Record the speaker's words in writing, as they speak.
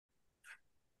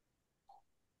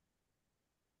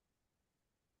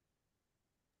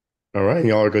All right,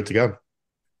 y'all are good to go.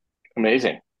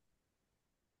 Amazing.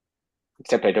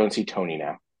 Except I don't see Tony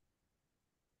now.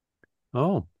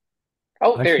 Oh,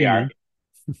 Oh, I there see you you are.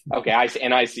 now. Okay, I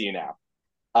see you now.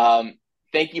 Um,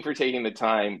 Thank you for taking the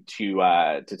time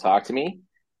to talk to me.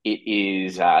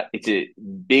 It's a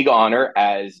big honor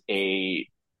as a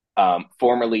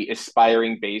formerly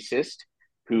aspiring bassist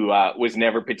who was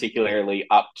never particularly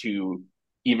up to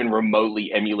even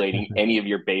remotely emulating any of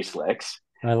your bass licks.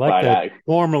 I like But that.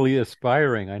 Formerly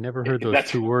aspiring. I never heard those that's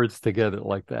two words together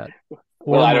like that.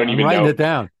 well, I Former. don't I'm even writing know. it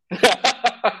down.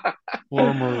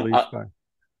 Formerly uh, aspiring.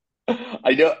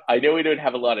 I know we don't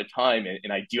have a lot of time,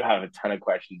 and I do have a ton of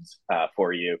questions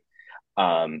for you.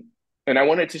 Um, and I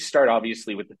wanted to start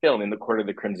obviously with the film In the Court of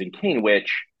the Crimson King,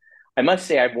 which I must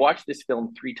say I've watched this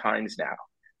film three times now.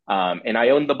 And I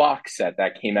own the box set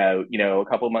that came out, a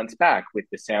couple months back with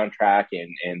the soundtrack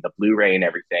and the Blu-ray and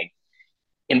everything.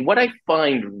 And what I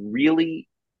find really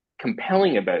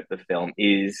compelling about the film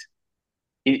is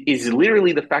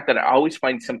literally the fact that I always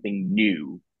find something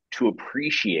new to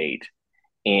appreciate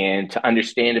and to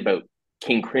understand about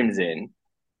King Crimson,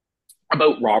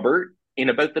 about Robert, and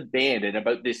about the band, and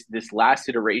about this last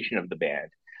iteration of the band.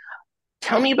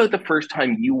 Tell me about the first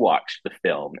time you watched the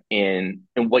film and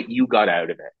what you got out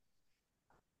of it.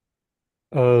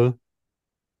 Uh,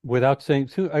 Without saying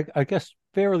too, I guess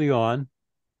fairly on,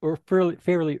 or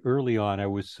fairly early on, I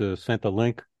was sent a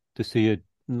link to see it,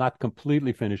 not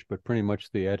completely finished, but pretty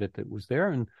much the edit that was there,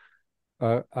 and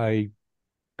uh, I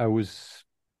I was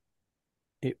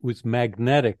it was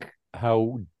magnetic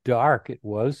how dark it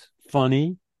was,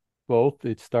 funny. Both.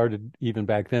 It started even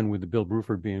back then with the Bill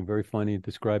Bruford being very funny,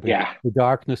 describing Yeah, the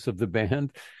darkness of the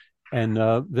band, and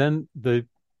then the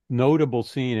notable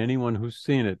scene. Anyone who's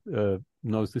seen it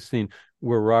knows the scene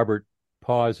where Robert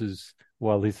pauses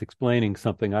while he's explaining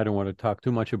something. I don't want to talk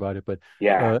too much about it, but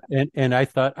yeah, and I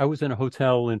thought I was in a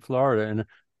hotel in Florida,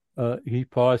 and he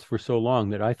paused for so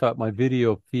long that I thought my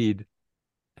video feed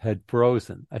had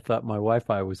frozen. I thought my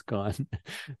Wi-Fi was gone,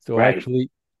 so I right. actually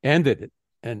ended it.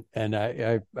 And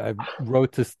I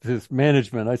wrote to this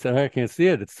management. I said I can't see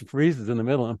it. It's freezes in the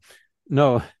middle.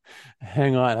 No,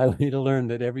 hang on. I need to learn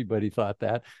that everybody thought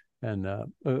that, and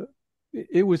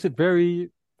it was a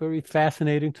very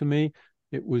fascinating to me.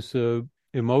 It was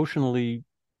emotionally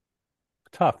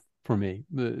tough for me.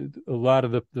 A lot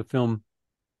of the film,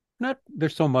 not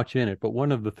there's so much in it, but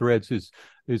one of the threads is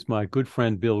my good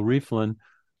friend Bill Rieflin,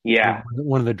 Yeah,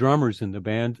 one of the drummers in the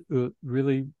band,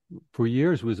 really for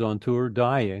years was on tour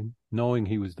dying, knowing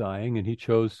he was dying, and he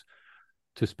chose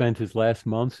to spend his last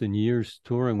months and years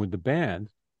touring with the band.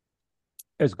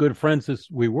 As good friends as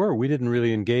we were, we didn't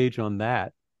really engage on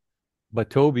that. But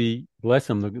Toby, bless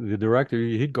him, the director,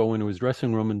 he'd go into his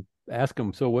dressing room and ask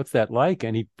him, "So what's that like?"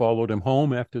 And he followed him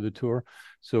home after the tour.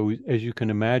 So as you can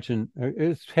imagine,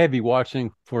 it's heavy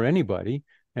watching for anybody,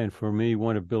 and for me,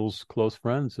 one of Bill's close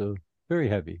friends, very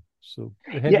heavy. So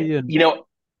yeah. heavy and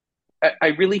I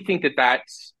really think that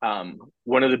that's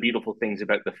one of the beautiful things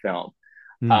about the film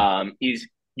mm, is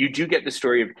you do get the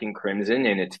story of King Crimson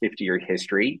and its 50-year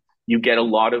history. You get a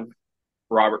lot of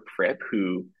Robert Fripp,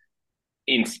 who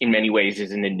in many ways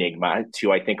is an enigma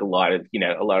to I think a lot of the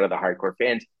hardcore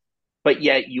fans. But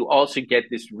yet you also get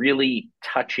this really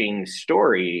touching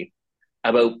story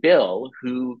about Bill,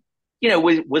 who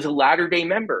was a latter day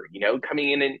member,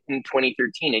 coming in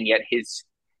 2013, and yet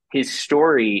his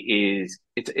story is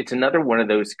it's another one of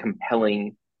those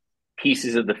compelling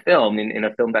pieces of the film in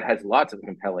a film that has lots of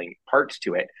compelling parts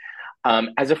to it.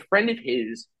 As a friend of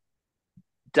his,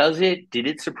 did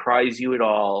it surprise you at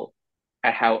all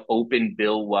at how open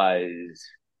Bill was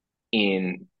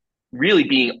in really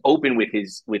being open with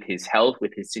his health,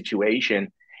 with his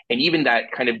situation, and even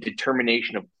that kind of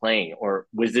determination of playing? Or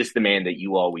was this the man that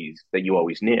you always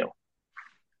knew?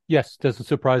 yes, doesn't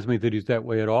surprise me that he's that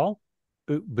way at all.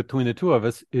 Between the two of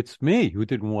us, it's me who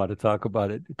didn't want to talk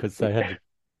about it because I had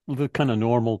the kind of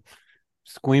normal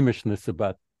squeamishness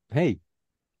about, hey,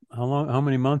 how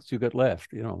many months you got left?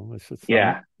 It's just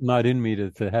Yeah, not in me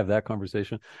to have that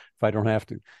conversation if I don't have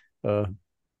to. Uh,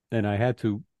 and I had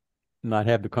to not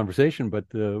have the conversation, but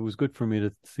it was good for me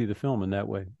to see the film in that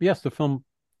way. Yes, the film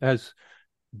has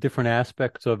different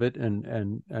aspects of it, and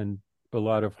a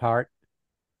lot of heart,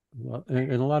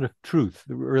 and a lot of truth.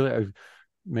 Really,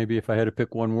 maybe if I had to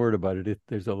pick one word about it,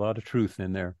 there's a lot of truth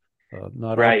in there.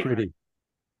 Not all right. pretty.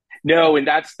 No, and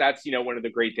that's one of the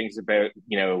great things about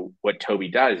what Toby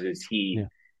does is Yeah.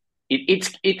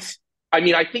 it's I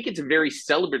mean, I think it's a very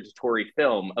celebratory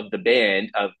film of the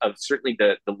band, of certainly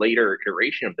the later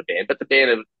iteration of the band, but the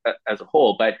band as a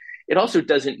whole. But it also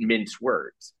doesn't mince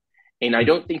words, and I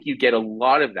don't think you get a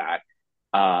lot of that.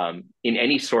 in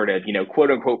any sort of,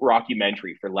 quote unquote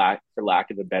rockumentary, for lack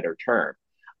of a better term.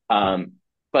 Yeah. Um,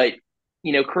 but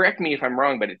correct me if I'm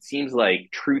wrong, but it seems like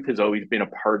truth has always been a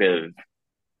part of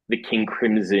the King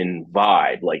Crimson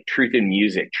vibe, like truth in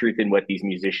music, truth in what these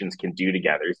musicians can do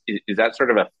together. Is that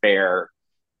sort of a fair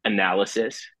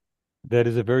analysis? That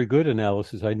is a very good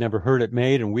analysis. I'd never heard it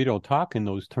made, and we don't talk in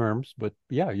those terms, but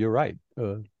yeah, you're right.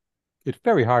 It's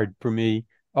very hard for me,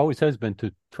 always has been,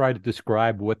 to try to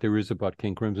describe what there is about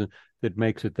King Crimson that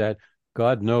makes it that.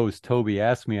 God knows Toby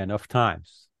asked me enough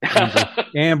times,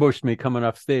 ambushed me coming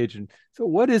off stage. And so,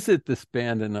 what is it, this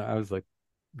band? And I was like,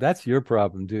 that's your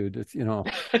problem, dude. It's,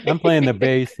 I'm playing the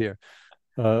bass here.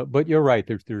 But you're right.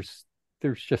 There's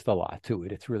just a lot to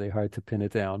it. It's really hard to pin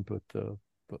it down. But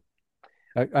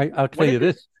I'll tell One you of the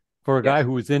this, for a guy Yes.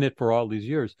 who was in it for all these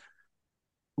years,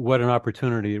 what an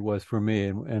opportunity it was for me,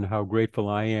 and how grateful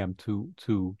I am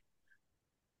to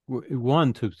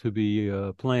one to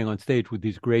be playing on stage with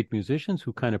these great musicians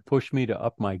who kind of pushed me to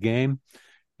up my game.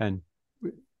 And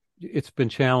it's been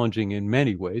challenging in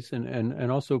many ways,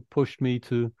 and also pushed me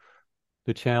to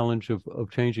the challenge of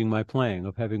changing my playing,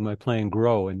 of having my playing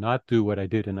grow and not do what I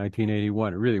did in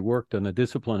 1981. It really worked on the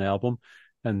Discipline album,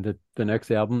 and the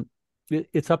next album,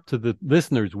 it's up to the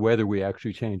listeners whether we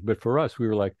actually change. But for us, we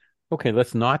were like, okay,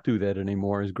 let's not do that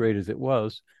anymore, as great as it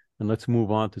was, and let's move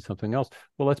on to something else.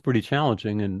 Well, that's pretty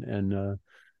challenging, and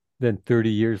then 30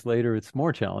 years later, it's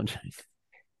more challenging.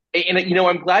 And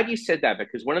I'm glad you said that,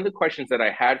 because one of the questions that I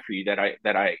had for you that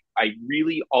I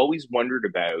really always wondered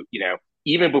about,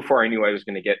 even before I knew I was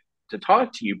going to get to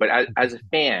talk to you, but as a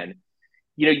fan,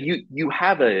 you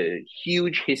have a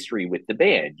huge history with the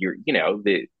band.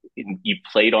 You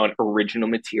played on original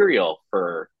material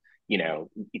for, you know,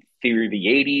 through the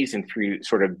 80s and through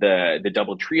sort of the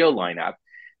double trio lineup.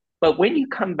 But when you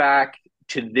come back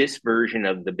to this version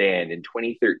of the band in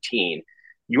 2013,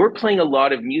 you're playing a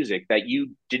lot of music that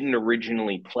you didn't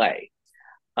originally play.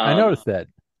 I Um, noticed that.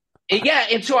 yeah,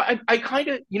 and so I kind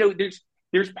of,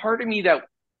 there's part of me that,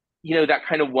 that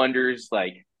kind of wonders,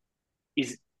 like,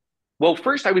 is well,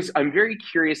 first I'm very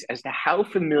curious as to how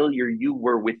familiar you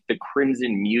were with the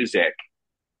Crimson music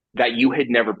that you had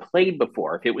never played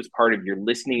before. If it was part of your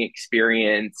listening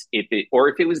experience, if it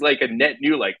was like a net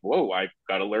new, like, whoa, I've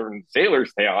got to learn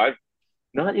Sailor's Tale. I'm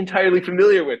not entirely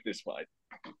familiar with this one.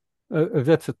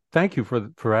 Thank you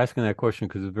for asking that question,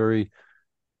 because it's very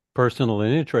personal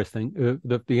and interesting.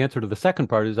 The answer to the second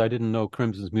part is I didn't know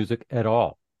Crimson's music at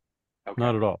all, not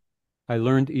Okay. at all. I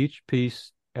learned each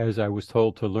piece as I was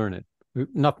told to learn it.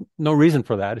 Not No reason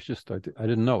for that. It's just I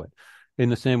didn't know it. In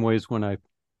the same way as when I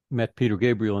met Peter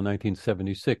Gabriel in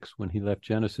 1976 when he left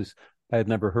Genesis, I had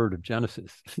never heard of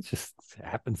Genesis. It just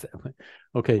happens that way.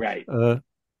 Okay. Right.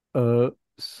 Uh,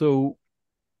 so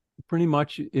pretty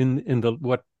much in the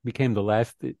what became the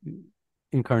last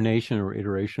incarnation or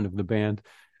iteration of the band,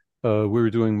 we were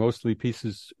doing mostly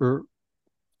pieces or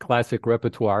classic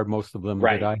repertoire, most of them that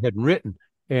Right. I hadn't written.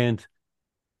 And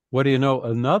what do you know?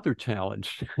 Another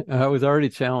challenge. I was already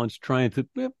challenged trying to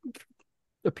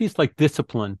a piece like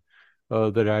Discipline,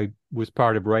 that I was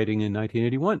part of writing in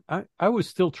 1981. I was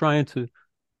still trying to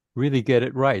really get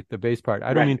it right, the bass part.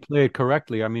 I don't mean Right. play it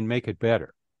correctly. I mean make it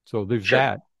better. So there's Sure.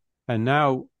 that. And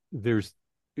now there's,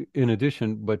 in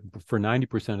addition, but for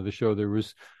 90% of the show, there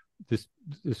was this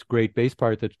this great bass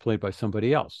part that's played by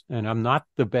somebody else. And I'm not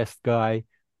the best guy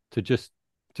to just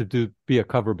to do be a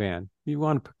cover band. You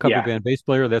want a cover Yeah. band bass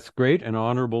player, that's great and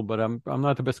honorable, but I'm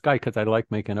not the best guy because I like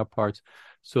making up parts.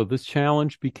 So this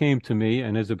challenge became to me,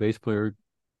 and as a bass player,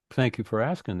 thank you for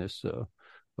asking this.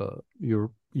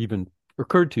 You're even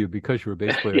occurred to you because you're a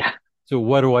bass player. Yeah. So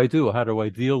what do I do? How do I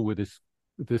deal with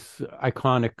this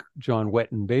iconic John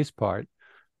Wetton bass part?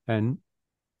 And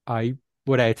I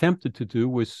what I attempted to do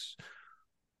was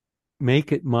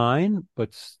make it mine,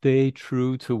 but stay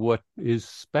true to what is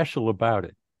special about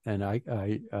it. And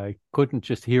I couldn't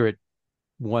just hear it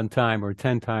one time or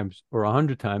 10 times or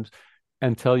 100 times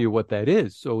and tell you what that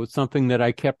is. So it's something that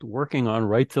I kept working on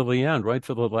right till the end, right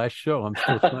till the last show. I'm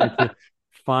still trying to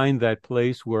find that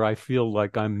place where I feel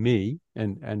like I'm me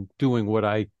and doing what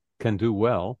I can do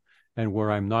well, and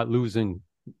where I'm not losing,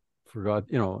 for God,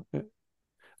 The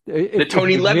if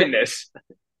Tony you hit, Levinness.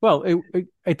 well,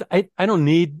 I don't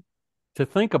need to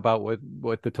think about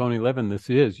what the Tony Levin this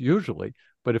is usually,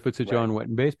 but if it's a Right. John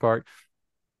Wetton bass part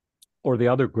or the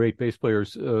other great bass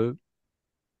players, I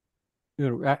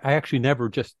actually never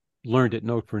just learned it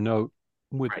note for note,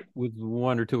 with Right.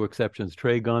 one or two exceptions.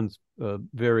 Trey Gunn's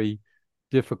very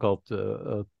difficult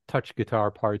touch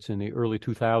guitar parts in the early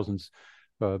 2000s.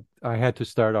 I had to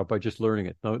start out by just learning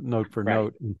it note for Right.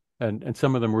 note, and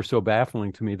some of them were so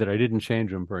baffling to me that I didn't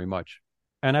change them very much.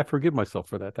 and I forgive myself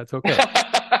for that. That's okay.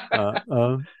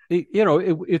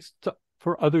 It's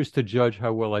for others to judge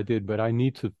how well I did, but I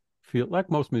need to feel like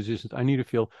most musicians. I need to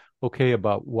feel okay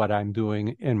about what I'm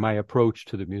doing and my approach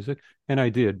to the music, and I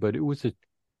did. But it was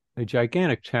a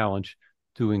gigantic challenge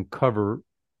doing cover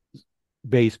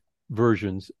bass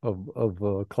versions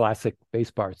of classic bass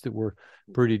parts that were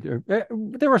pretty.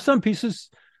 There were some pieces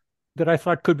that I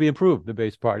thought could be improved, the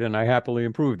bass part, and I happily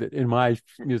improved it in my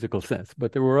musical sense.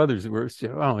 But there were others that were,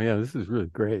 oh yeah, this is really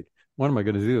great. What am I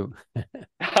going to do?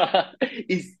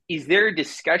 Is there a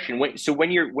discussion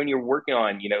when you're working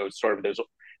on sort of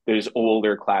those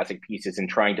older classic pieces and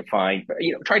trying to find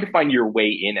your way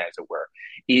in, as it were,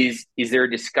 is there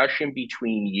a discussion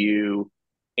between you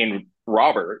and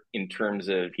Robert in terms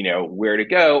of where to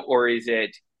go, or is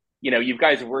it you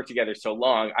guys have worked together so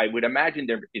long? I would imagine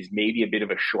there is maybe a bit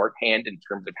of a shorthand in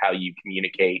terms of how you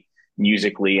communicate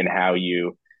musically and how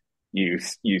you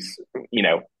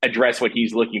address what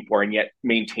he's looking for, and yet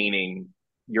maintaining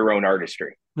your own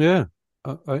artistry. Yeah,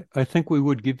 I think we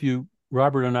would give you,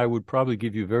 Robert and I would probably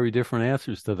give you very different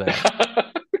answers to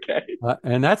that. Okay.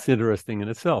 And that's interesting in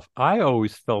itself. I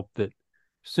always felt that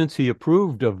since he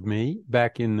approved of me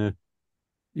back in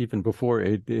even before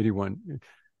 81,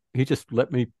 he just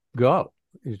let me go.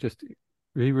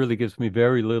 He really gives me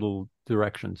very little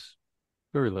directions,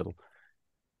 very little,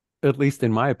 at least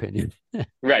in my opinion.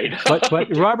 Right. But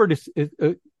Okay. Robert is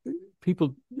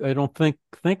people I don't think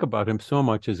about him so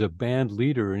much as a band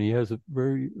leader, and he has a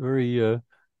very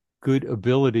good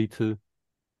ability to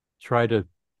try to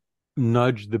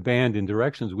nudge the band in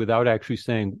directions without actually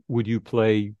saying, "Would you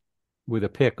play with a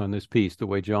pick on this piece the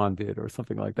way John did," or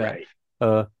something like that.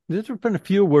 Right. There's been a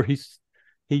few where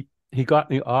he got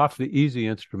me off the easy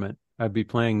instrument. I'd be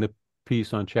playing the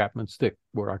piece on Chapman's stick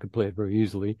where I could play it very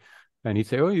easily. And he'd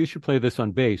say, "Oh, you should play this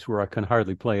on bass where I can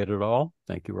hardly play it at all."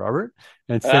 Thank you, Robert.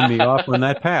 And send me off on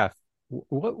that path.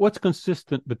 What's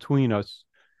consistent between us?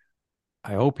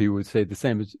 I hope he would say the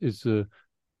same is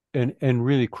and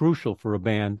really crucial for a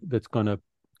band that's going to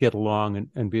get along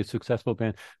and be a successful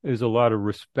band is a lot of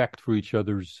respect for each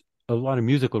other's, a lot of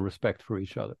musical respect for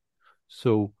each other.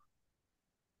 So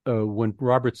when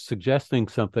Robert's suggesting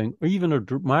something, or even a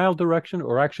mild direction,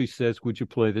 or actually says, "Would you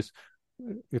play this?"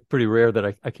 It's pretty rare that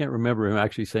I can't remember him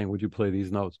actually saying, "Would you play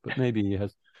these notes?" But maybe he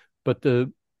has. But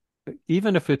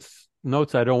even if it's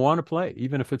notes I don't want to play,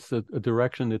 even if it's a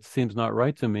direction that seems not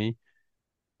right to me,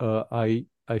 I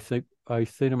say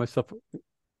to myself,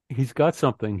 he's got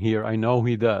something here. I know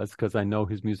he does because I know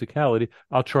his musicality.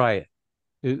 I'll try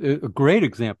it. A great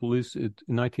example is in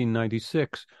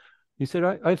 1996. He said,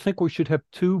 I think we should have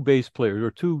two bass players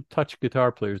or two touch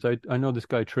guitar players. I know this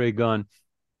guy, Trey Gunn,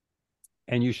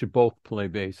 and you should both play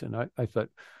bass. And I thought,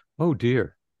 oh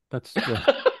dear, that's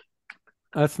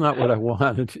that's not what I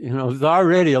wanted. There's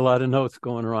already a lot of notes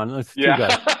going around. That's two Yeah.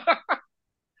 guys.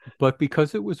 But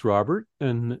because it was Robert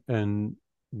and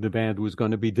the band was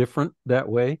going to be different that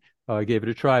way, I gave it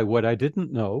a try. What I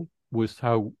didn't know was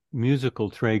how musical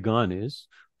Trey Gunn is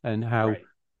and how Right.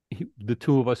 the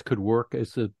two of us could work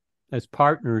as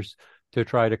partners to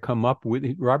try to come up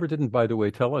with. Robert didn't, by the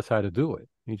way, tell us how to do it.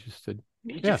 He just said,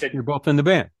 He "Yeah, just said you're both in the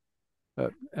band."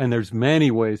 And there's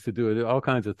many ways to do it, all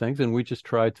kinds of things, and we just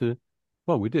tried to.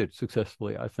 Well, we did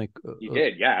successfully, I think. you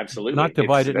did. Yeah, absolutely. Not It's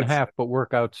divide it in that's half, but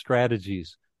work out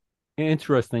strategies.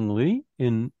 Interestingly,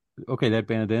 that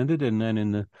band ended, and then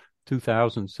in the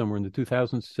 2000s, somewhere in the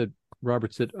 2000s,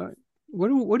 Robert said,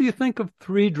 what do you think of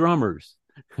three drummers?"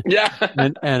 yeah.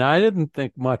 And I didn't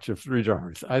think much of three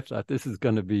drummers. I thought this is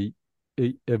going to be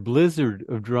a blizzard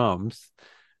of drums,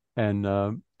 and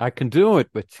I can do it,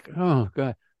 but oh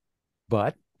god!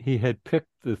 But he had picked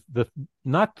the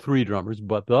not three drummers,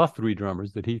 but the three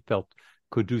drummers that he felt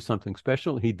could do something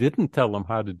special. He didn't tell them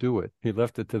how to do it. He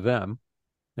left it to them.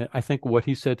 And I think what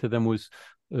he said to them was,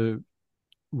 uh,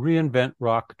 reinvent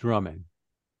rock drumming.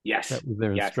 Yes. That was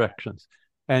their Yes. instructions.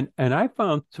 And I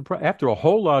found after a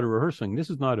whole lot of rehearsing, this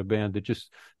is not a band that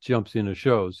just jumps into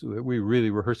shows. We really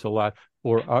rehearse a lot,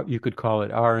 or you could call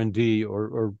it R&D,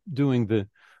 or doing the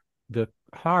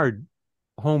hard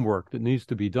homework that needs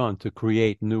to be done to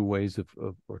create new ways of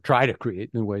or try to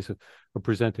create new ways of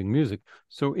presenting music.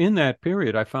 So in that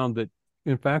period, I found that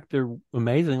in fact there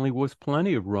amazingly was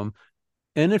plenty of room.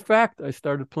 And in fact, I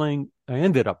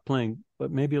ended up playing,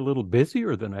 but maybe a little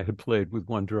busier than I had played with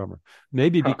one drummer.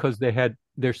 Maybe Huh. because they had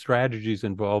their strategies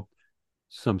involved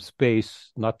some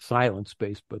space, not silent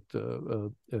space, but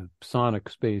sonic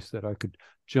space that I could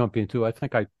jump into. I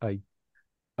think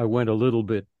I went a little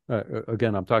bit,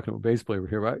 again, I'm talking about bass player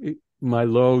here. My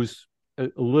lows, a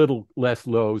little less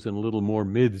lows and a little more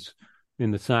mids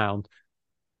in the sound.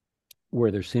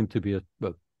 where there seemed to be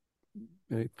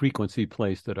a frequency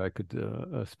place that I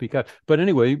could speak out. But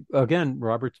anyway, again,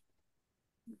 Robert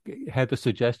had the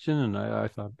suggestion, and I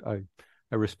thought I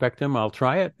respect him. I'll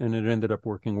try it, and it ended up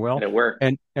working And well. it worked.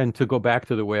 And to go back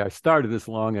to the way I started this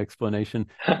long explanation,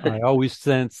 I always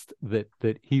sensed that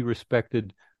he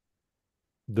respected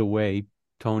the way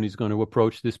Tony's going to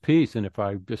approach this piece, and if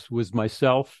I just was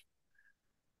myself,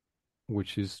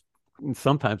 which is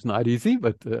sometimes not easy,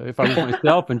 but if I was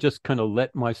myself and just kind of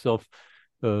let myself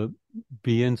uh,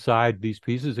 be inside these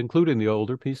pieces, including the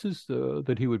older pieces,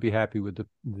 that he would be happy with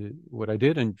what I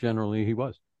did, and generally he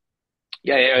was.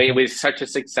 Yeah, it was such a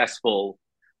successful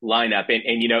lineup.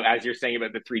 And as you're saying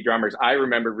about the three drummers, I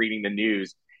remember reading the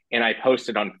news and I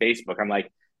posted on Facebook. I'm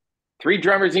like, three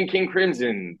drummers in King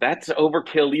Crimson, that's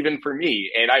overkill even for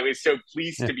me. And I was so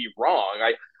pleased Yeah, to be wrong.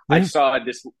 I yeah, saw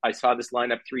this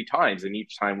lineup three times, and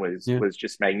each time yeah. was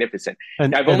just magnificent.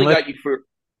 And Now I've and only let got you for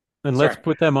and let's sorry,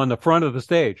 put them on the front of the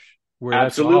stage where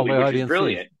that's all absolutely, the which is audience sees.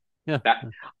 brilliant. Yeah. That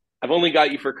I've only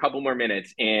got you for a couple more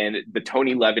minutes, and the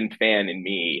Tony Levin fan in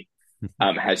me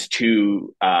has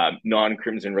two non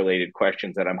Crimson related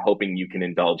questions that I'm hoping you can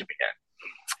indulge me in.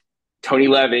 Tony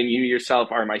Levin, you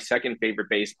yourself are my second favorite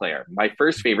bass player. My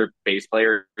first favorite bass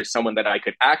player is someone that I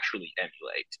could actually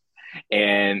emulate,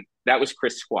 and that was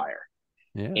Chris Squire.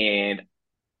 Yeah. And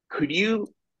could you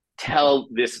tell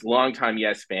this longtime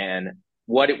Yes fan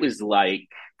what it was like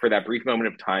for that brief moment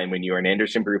of time when you were in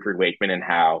Anderson, Bruford, Wakeman, and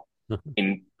Howe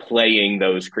in playing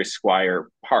those Chris Squire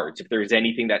parts? If there's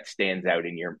anything that stands out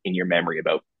in your memory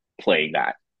about playing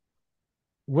that.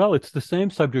 Well, it's the same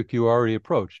subject you already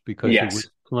approached because it Yes. was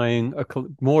playing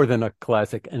more than a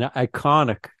classic, an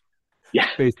iconic Yeah.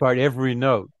 bass part, every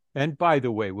note. And by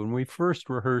the way, when we first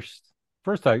rehearsed,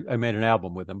 first I made an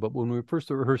album with him, but when we first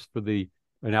rehearsed for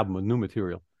an album of new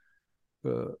material,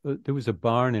 there was a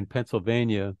barn in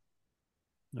Pennsylvania,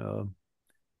 uh,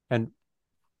 and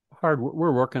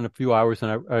we're working a few hours,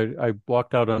 and I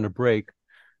walked out on a break,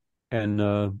 and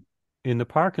in the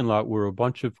parking lot were a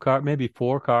bunch of maybe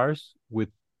four cars with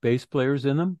bass players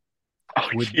in them Oh,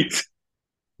 with jeez.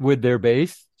 their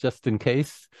bass, just in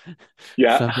case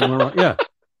Yeah. something went wrong. Yeah,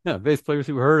 yeah, bass players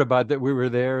who heard about that we were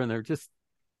there, and they're just,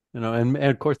 and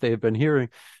of course they had been hearing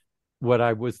what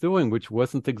I was doing, which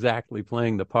wasn't exactly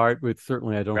playing the part, but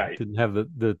certainly I don't Right. didn't have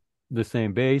the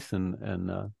same bass,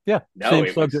 and yeah, No, same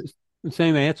it was. subject,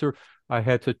 same answer. I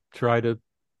had to try to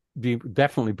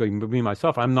definitely be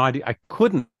myself. I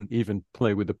couldn't even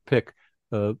play with the pick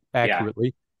Yeah.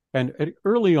 accurately. And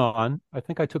early on, I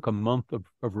think I took a month of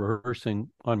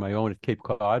rehearsing on my own at Cape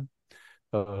Cod,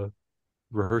 uh,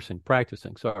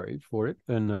 practicing, sorry for it,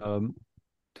 and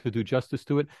to do justice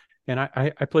to it. And I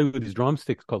play with these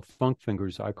drumsticks called funk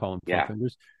fingers. I call them funk Yeah.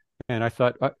 fingers. And I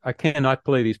thought, I cannot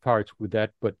play these parts with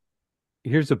that, but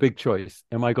here's a big choice.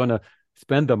 Am I going to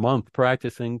spend a month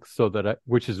practicing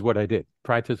which is what I did,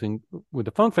 practicing with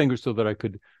the funk fingers so that I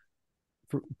could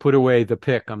put away the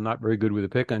pick. I'm not very good with the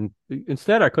pick. And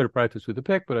instead I could have practiced with the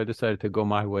pick, but I decided to go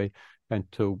my way and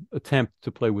to attempt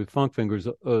to play with funk fingers,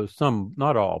 some,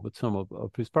 not all, but some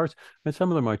of his parts. And some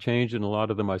of them I changed and a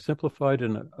lot of them I simplified.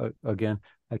 And again,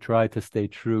 I tried to stay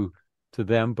true to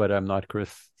them, but I'm not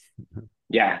Chris.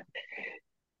 Yeah.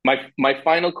 My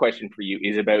final question for you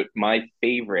is about my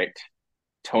favorite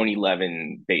Tony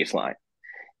Levin bass line.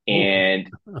 Ooh. And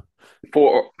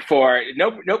for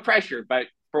no pressure, but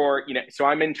for so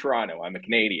I'm in Toronto. I'm a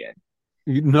Canadian.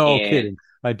 No And kidding.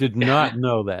 I did not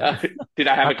know that. did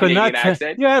I have I a could Canadian not say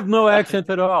accent? you have no accent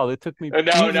at all. It took me No,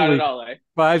 not at easily all. Eh?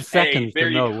 five Hey, seconds to there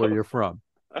you know where go. you're from.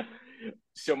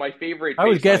 So my favorite I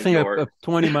was bass line, guessing George.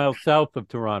 20 miles south of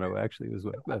Toronto, actually, was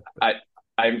what. I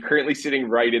I'm currently sitting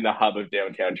right in the hub of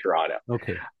downtown Toronto.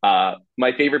 Okay.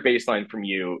 My favorite bass line from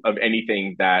you of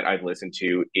anything that I've listened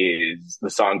to is the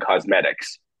song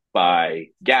 "Cosmetics" by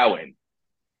Gowan.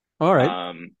 All right.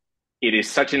 Um, it is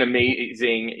such an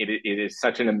amazing it is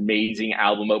such an amazing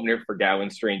album opener for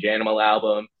Gowan's Strange Animal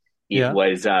album. It Yeah.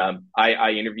 was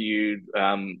I interviewed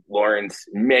Lawrence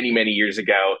many years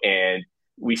ago, and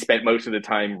we spent most of the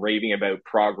time raving about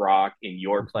prog rock in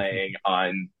your playing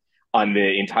on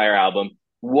the entire album.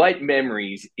 What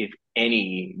memories, if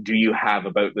any, do you have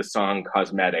about the song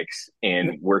 "Cosmetics"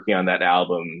 and working on that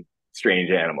album, Strange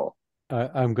Animal?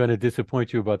 I'm going to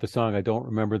disappoint you about the song. I don't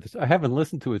remember this. I haven't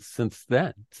listened to it since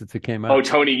then, since it came Oh, out.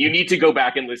 Tony, you need to go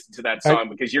back and listen to that I, song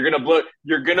because you're gonna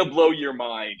blow your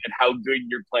mind at how good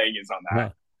your playing is on that.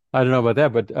 well, I don't know about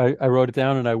that, but I wrote it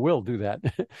down and I will do that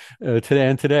today.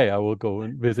 And today I will go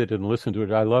and visit and listen to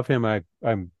it. I love him.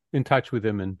 I'm in touch with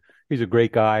him, and he's a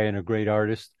great guy and a great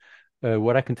artist.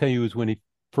 What I can tell you is when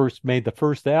first made the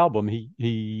first album,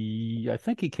 he I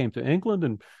think he came to England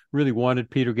and really wanted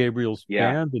Peter Gabriel's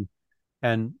Yeah. band,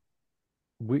 and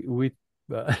we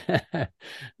uh,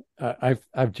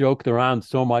 I've joked around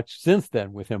so much since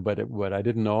then with him, but I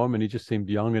didn't know him, and he just seemed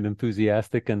young and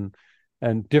enthusiastic and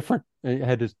different. He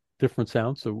had his different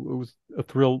sound, so it was a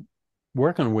thrill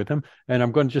working with him. And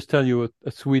I'm going to just tell you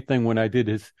a sweet thing. When I did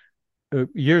his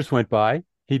years went by,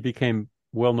 he became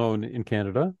well known in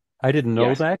Canada. I didn't know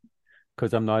Yes. that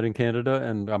because I'm not in Canada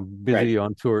and I'm Right. busy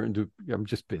on tour I'm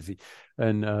just busy.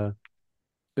 And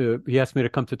he asked me to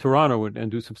come to Toronto and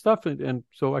do some stuff, and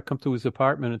so I come to his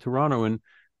apartment in Toronto, and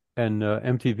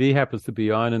MTV happens to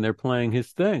be on, and they're playing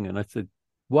his thing, and I said,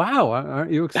 "Wow,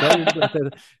 aren't you excited about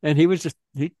that?" And he was just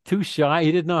too shy.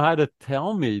 He didn't know how to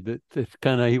tell me that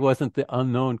kind of he wasn't the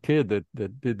unknown kid that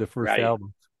did the first Right.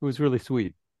 album. It was really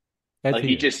sweet, as Well,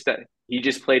 he is. he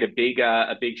just played a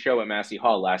big show at Massey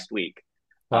Hall last week.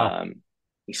 Wow, Um,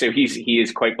 so he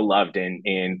is quite beloved,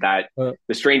 and that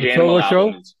the Strange a Animal solo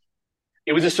album show. is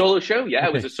it was a solo show. Yeah,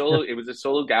 Okay, yeah, it was a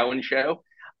solo Gowan show.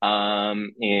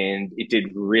 And it did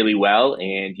really well.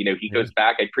 And he yeah. goes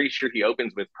back. I'm pretty sure he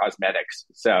opens with Cosmetics.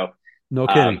 So No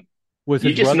kidding. um, Was you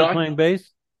his just brother not playing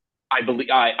bass? I believe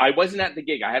I wasn't at the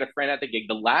gig. I had a friend at the gig.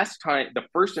 The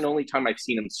first and only time I've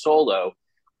seen him solo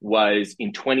was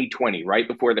in 2020, right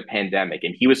before the pandemic,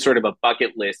 and he was sort of a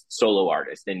bucket list solo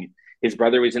artist. And his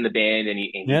brother was in the band, and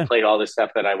he Yeah, played all the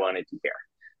stuff that I wanted to hear.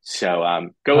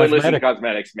 So go and listen to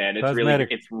cosmetic, Cosmetics, man.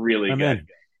 cosmetic. It's really I'm good. in.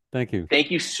 Thank you.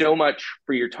 Thank you so much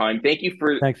for your time. Thank you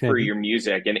Thanks, for Andy. your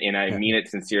music, and I Yeah. mean it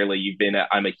sincerely.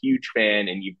 I'm a huge fan,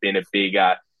 and you've been a big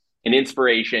an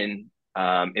inspiration.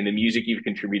 And the music you've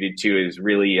contributed to has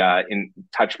really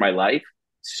touched my life. Oh,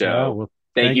 So well,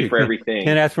 thank thank you you. for Can't everything.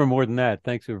 ask for more than that.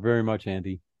 Thanks very much,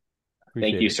 Andy.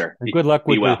 Thank Appreciate you, it. sir. And good luck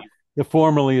Be with well. the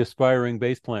formerly aspiring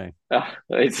bass playing. Good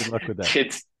It's luck with that.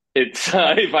 it's it's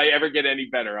if I ever get any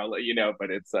better, I'll let you know. But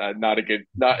it's not a good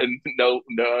not no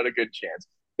not a good chance.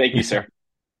 Thank you, sir.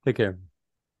 Take care.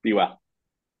 Be well.